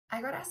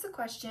I got asked the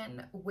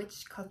question,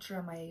 which culture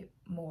am I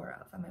more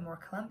of? Am I more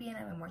Colombian?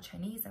 Am I more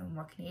Chinese? Am I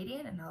more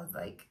Canadian? And I was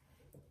like,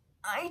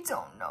 I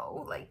don't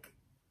know. Like,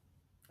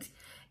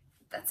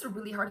 that's a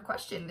really hard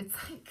question. It's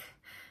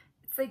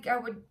like I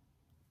would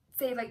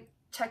say, like,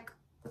 check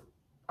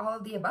all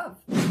of the above.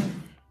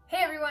 Hey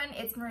everyone,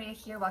 it's Maria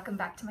here. Welcome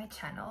back to my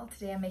channel.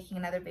 Today I'm making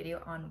another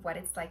video on what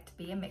it's like to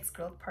be a mixed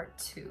girl part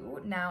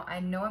 2. Now, I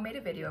know I made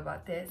a video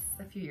about this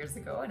a few years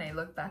ago and I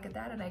look back at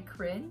that and I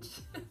cringe.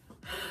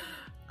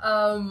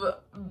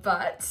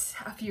 But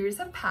a few years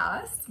have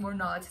passed, more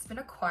knowledge has been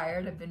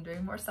acquired, I've been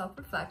doing more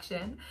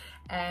self-reflection,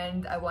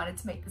 and I wanted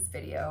to make this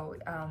video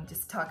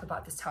just to talk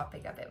about this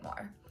topic a bit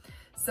more.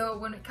 So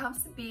when it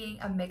comes to being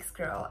a mixed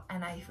girl,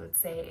 and I would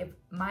say if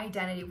my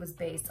identity was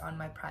based on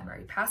my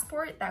primary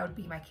passport, that would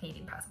be my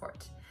Canadian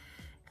passport.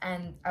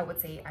 And I would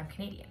say I'm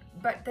Canadian,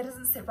 but that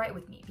doesn't sit right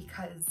with me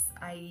because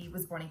I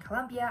was born in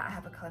Colombia, I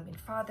have a Colombian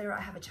father,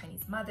 I have a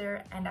Chinese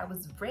mother, and I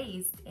was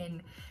raised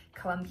in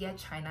Colombia,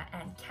 China,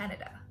 and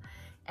Canada.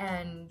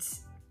 And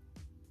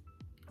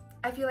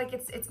I feel like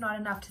it's not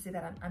enough to say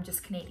that I'm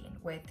just Canadian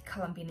with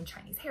Colombian and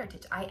Chinese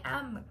heritage. I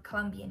am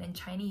Colombian and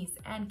Chinese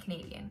and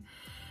Canadian.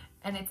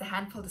 And it's a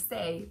handful to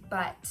say,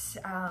 but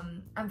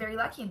I'm very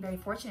lucky and very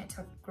fortunate to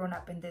have grown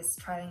up in this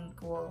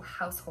trilingual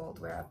household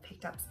where I've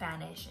picked up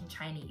Spanish and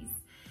Chinese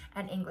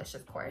and English,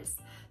 of course.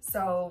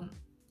 So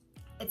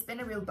it's been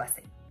a real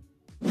blessing.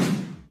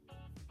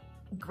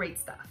 Great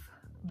stuff.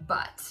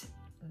 But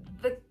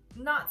the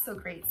not so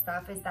great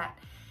stuff is that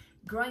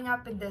growing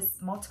up in this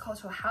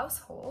multicultural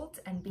household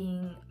and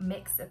being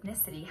mixed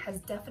ethnicity has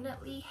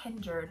definitely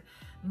hindered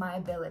my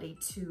ability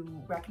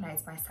to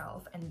recognize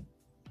myself and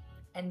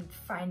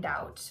find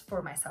out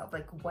for myself,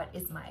 like, what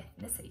is my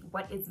ethnicity?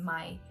 What is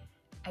my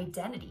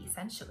identity,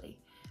 essentially?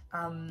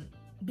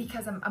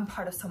 Because I'm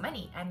part of so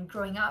many, and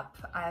growing up,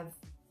 I've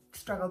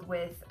struggled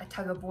with a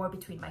tug of war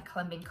between my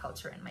Colombian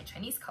culture and my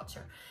Chinese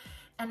culture.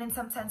 And in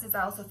some senses,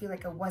 I also feel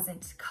like I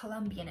wasn't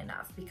Colombian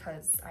enough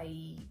because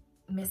I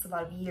missed a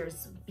lot of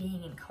years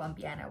being in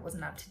Colombia and I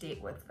wasn't up to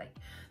date with like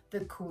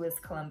the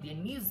coolest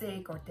Colombian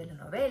music or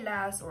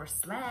telenovelas or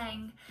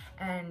slang,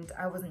 and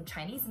I wasn't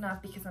Chinese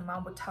enough because my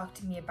mom would talk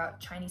to me about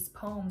Chinese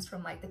poems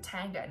from like the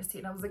Tang Dynasty,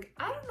 and I was like,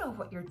 I don't know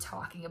what you're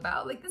talking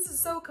about, like this is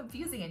so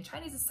confusing and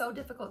Chinese is so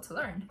difficult to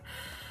learn.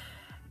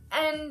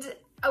 And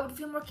I would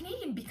feel more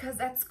Canadian because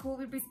at school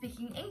we'd be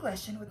speaking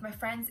English, and with my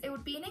friends it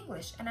would be in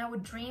English, and I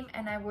would dream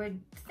and I would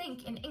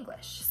think in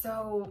English.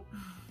 So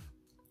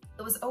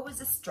it was always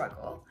a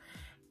struggle.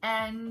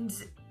 And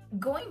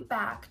going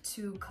back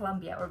to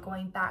Colombia or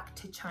going back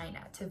to China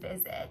to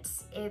visit,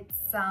 it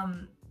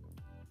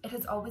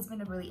has always been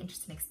a really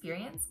interesting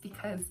experience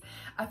because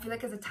I feel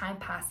like as the time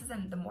passes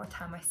and the more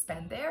time I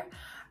spend there,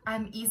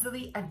 I'm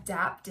easily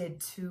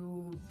adapted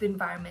to the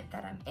environment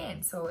that I'm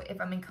in. So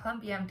if I'm in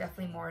Colombia, I'm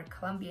definitely more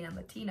Colombian and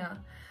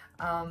Latina.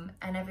 And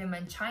if I'm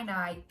in China,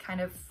 I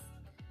kind of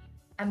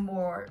am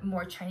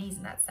more Chinese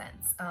in that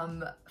sense.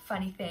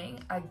 Funny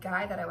thing, a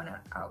guy that I went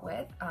out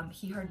with,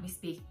 he heard me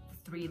speak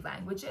 3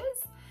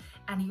 languages,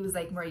 and he was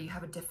like, Maria, you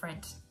have a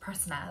different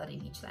personality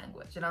in each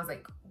language. And I was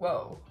like,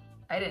 whoa,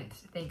 I didn't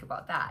think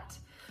about that,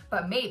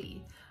 but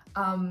maybe.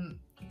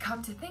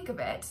 Come to think of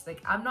it,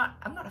 like I'm not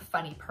a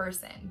funny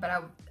person, but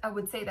I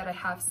would say that I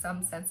have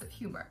some sense of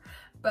humor.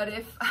 But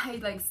if I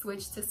like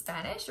switch to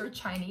Spanish or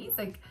Chinese,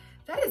 like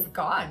that is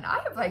gone. I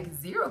have like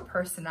 0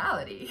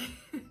 personality.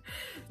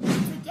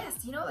 But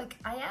yes, you know, like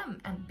I am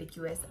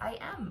ambiguous, I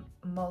am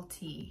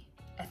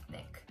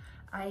multi-ethnic,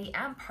 I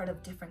am part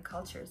of different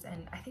cultures,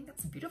 and I think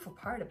that's a beautiful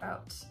part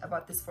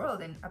about this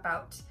world and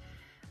about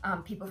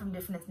people from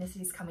different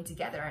ethnicities coming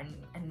together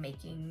and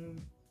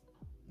making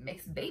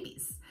mixed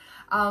babies.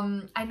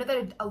 I know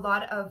that a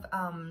lot of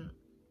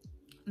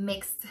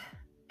mixed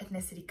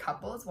ethnicity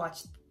couples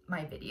watch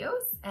my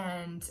videos,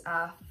 and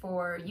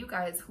for you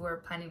guys who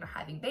are planning on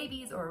having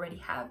babies or already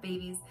have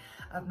babies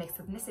of mixed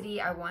ethnicity,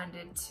 I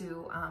wanted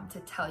to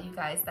tell you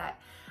guys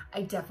that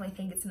I definitely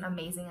think it's an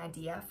amazing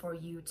idea for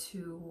you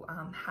to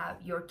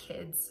have your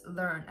kids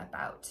learn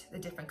about the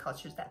different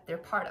cultures that they're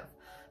part of.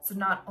 So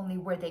not only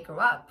where they grow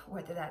up,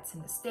 whether that's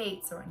in the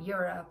States or in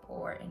Europe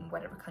or in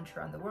whatever country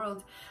around the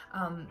world,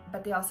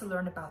 but they also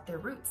learn about their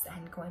roots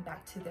and going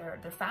back to their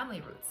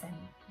family roots. And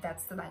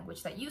that's the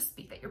language that you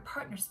speak, that your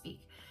partners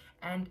speak,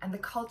 and the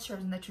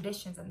cultures and the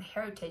traditions and the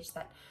heritage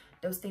that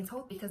those things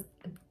hold, because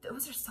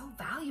those are so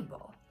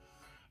valuable.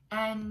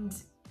 And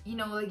you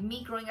know, like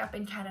me growing up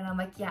in Canada, I'm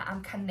like, yeah,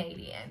 I'm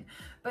Canadian,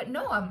 but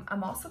no,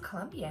 I'm also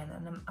Colombian,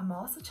 and I'm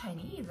also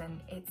Chinese,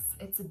 and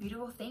it's a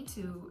beautiful thing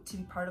to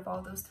be part of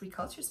all those 3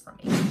 cultures for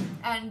me.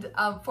 And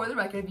for the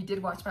record, if you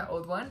did watch my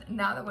old one,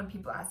 now that when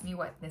people ask me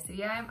what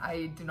ethnicity I am,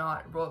 I do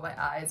not roll my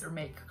eyes or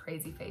make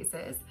crazy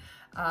faces.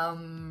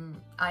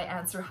 I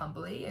answer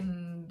humbly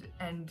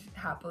and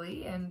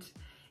happily, and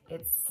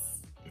it's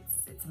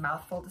a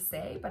mouthful to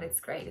say, but it's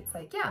great. It's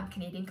like, yeah, I'm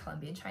Canadian,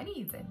 Colombian,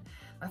 Chinese, and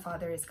my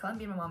father is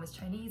Colombian, my mom is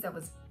Chinese, I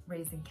was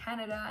raised in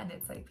Canada, and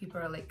it's like, people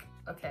are like,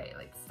 okay,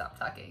 like stop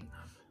talking.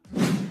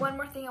 One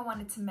more thing I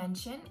wanted to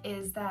mention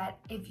is that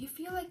if you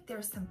feel like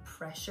there's some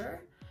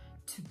pressure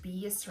to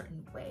be a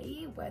certain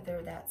way,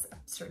 whether that's a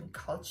certain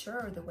culture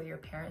or the way your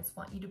parents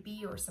want you to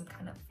be or some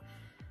kind of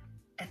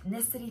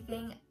ethnicity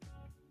thing,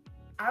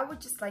 I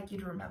would just like you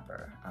to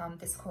remember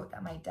this quote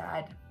that my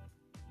dad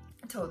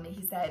told me.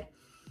 He said,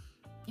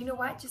 you know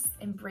what, just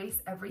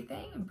embrace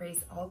everything,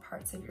 embrace all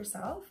parts of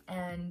yourself,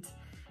 and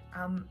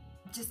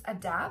just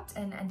adapt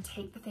and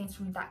take the things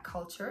from that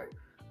culture,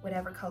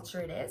 whatever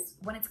culture it is,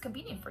 when it's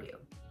convenient for you.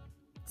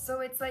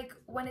 So it's like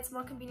when it's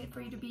more convenient for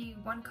you to be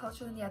one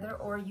culture than the other,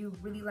 or you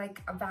really like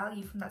a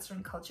value from that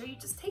certain culture, you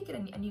just take it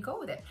and you go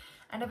with it.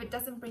 And if it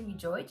doesn't bring you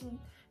joy,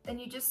 then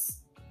you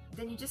just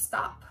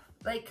stop.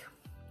 Like,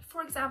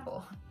 for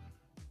example,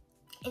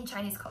 in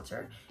Chinese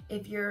culture,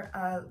 if you're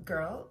a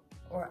girl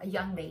or a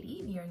young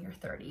lady, you're in your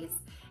 30s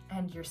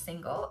and you're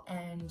single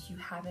and you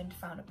haven't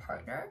found a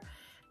partner,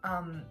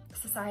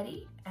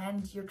 society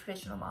and your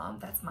traditional mom,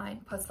 that's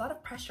mine, puts a lot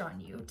of pressure on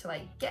you to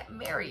like get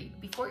married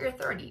before you're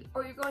 30,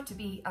 or you're going to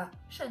be a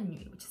剩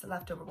女, which is a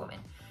leftover woman.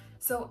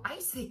 So I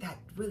used to take that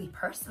really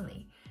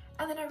personally.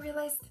 And then I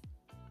realized,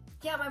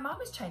 yeah, my mom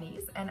is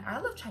Chinese and I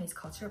love Chinese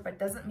culture, but it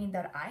doesn't mean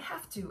that I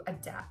have to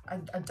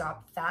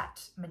adopt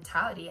that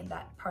mentality and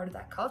that part of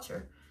that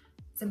culture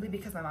simply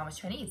because my mom is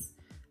Chinese.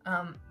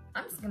 I'm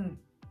just gonna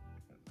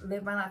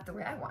live my life the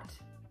way I want,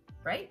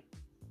 right?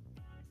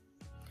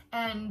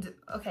 And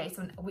okay,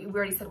 so we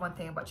already said one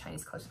thing about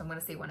Chinese culture, so I'm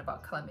gonna say one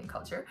about Colombian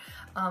culture.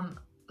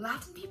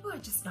 Latin people are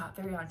just not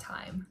very on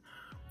time.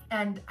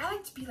 And I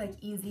like to be like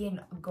easy and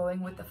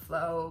going with the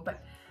flow,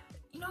 but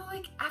you know,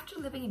 like after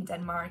living in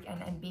Denmark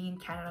and being in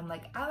Canada, I'm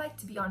like, I like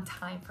to be on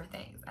time for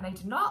things. And I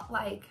do not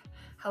like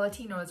how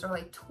Latinos are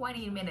like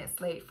 20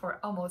 minutes late for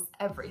almost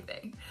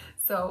everything.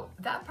 So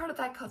that part of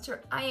that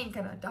culture, I ain't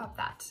gonna adopt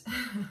that.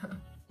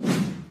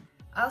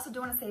 I also do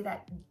want to say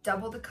that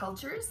double the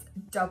cultures,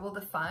 double the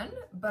fun,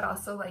 but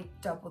also like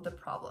double the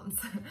problems.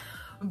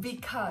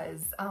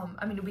 Because,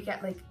 I mean, we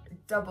get like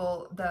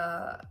double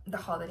the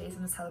holidays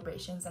and the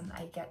celebrations, and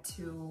I get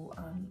to,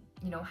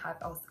 you know, have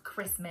also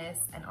Christmas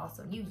and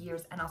also New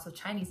Year's and also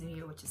Chinese New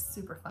Year, which is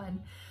super fun.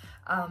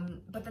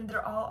 But then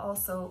there are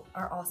also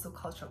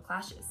cultural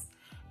clashes.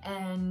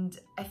 And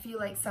I feel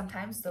like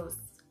sometimes those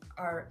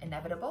are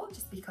inevitable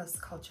just because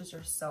cultures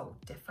are so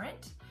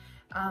different.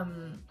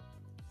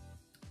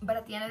 But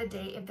at the end of the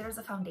day, if there's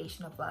a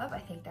foundation of love, I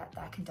think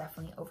that can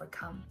definitely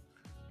overcome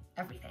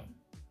everything.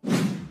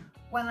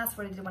 One last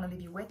word I did want to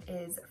leave you with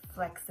is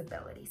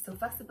flexibility. So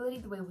flexibility,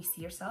 the way we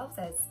see ourselves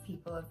as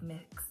people of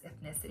mixed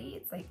ethnicity,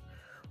 it's like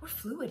we're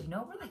fluid, you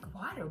know, we're like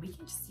water. We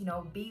can just, you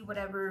know, be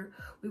whatever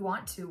we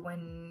want to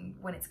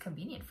when it's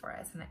convenient for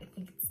us. And I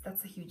think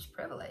that's a huge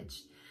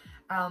privilege.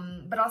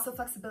 But also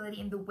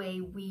flexibility in the way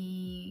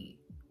we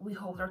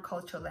hold our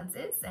cultural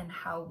lenses and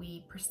how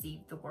we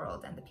perceive the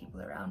world and the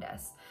people around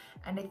us.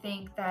 And I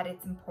think that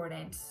it's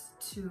important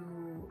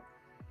to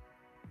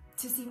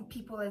see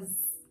people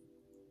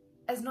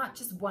as not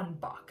just one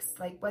box,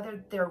 like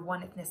whether they're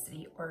one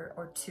ethnicity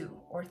or two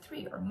or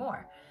three or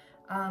more.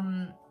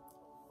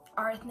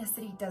 Our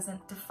ethnicity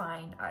doesn't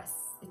define us.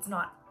 It's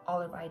not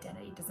all of our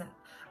identity.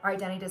 Our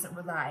identity doesn't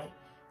rely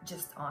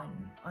just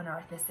on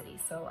our ethnicity.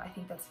 So I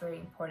think that's very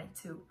important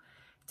to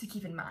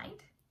keep in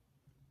mind.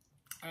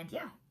 And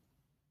yeah.